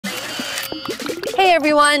Hey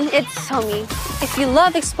everyone, it's SOMI. If you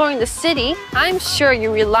love exploring the city, I'm sure you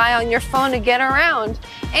rely on your phone to get around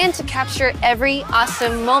and to capture every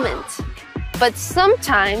awesome moment. But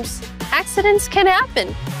sometimes, accidents can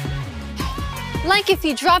happen. Like if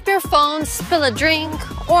you drop your phone, spill a drink,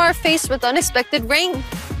 or are faced with unexpected rain.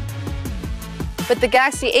 With the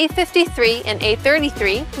Galaxy A53 and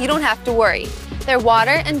A33, you don't have to worry. They're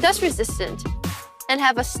water and dust resistant and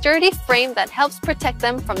have a sturdy frame that helps protect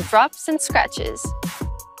them from drops and scratches.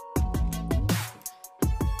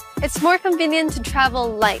 It's more convenient to travel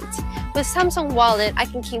light. With Samsung Wallet, I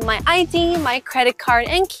can keep my ID, my credit card,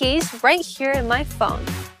 and keys right here in my phone.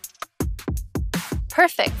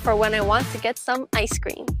 Perfect for when I want to get some ice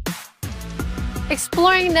cream.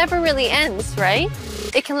 Exploring never really ends, right?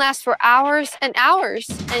 It can last for hours and hours,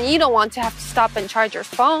 and you don't want to have to stop and charge your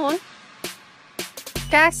phone.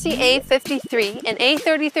 Galaxy A53 and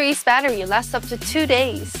A33's battery lasts up to 2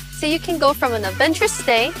 days, so you can go from an adventurous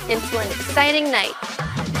day into an exciting night,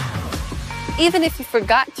 even if you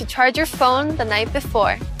forgot to charge your phone the night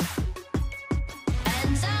before.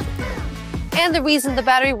 And the reason the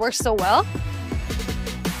battery works so well?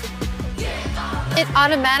 It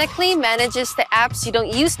automatically manages the apps you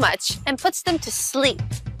don't use much and puts them to sleep.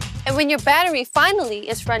 And when your battery finally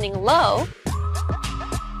is running low,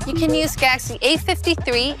 you can use Galaxy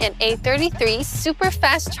A53 and A33's super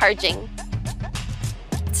fast charging.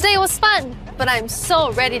 Today was fun, but I'm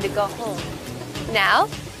so ready to go home. Now,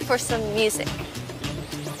 for some music.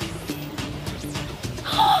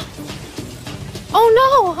 Oh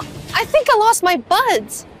no! I think I lost my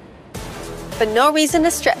buds! But no reason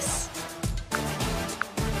to stress.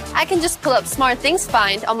 I can just pull up Smart Things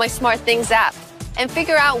Find on my Smart Things app and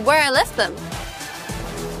figure out where I left them.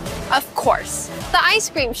 Of course, the ice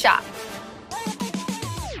cream shop.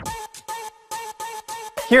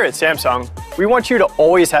 Here at Samsung, we want you to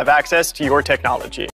always have access to your technology.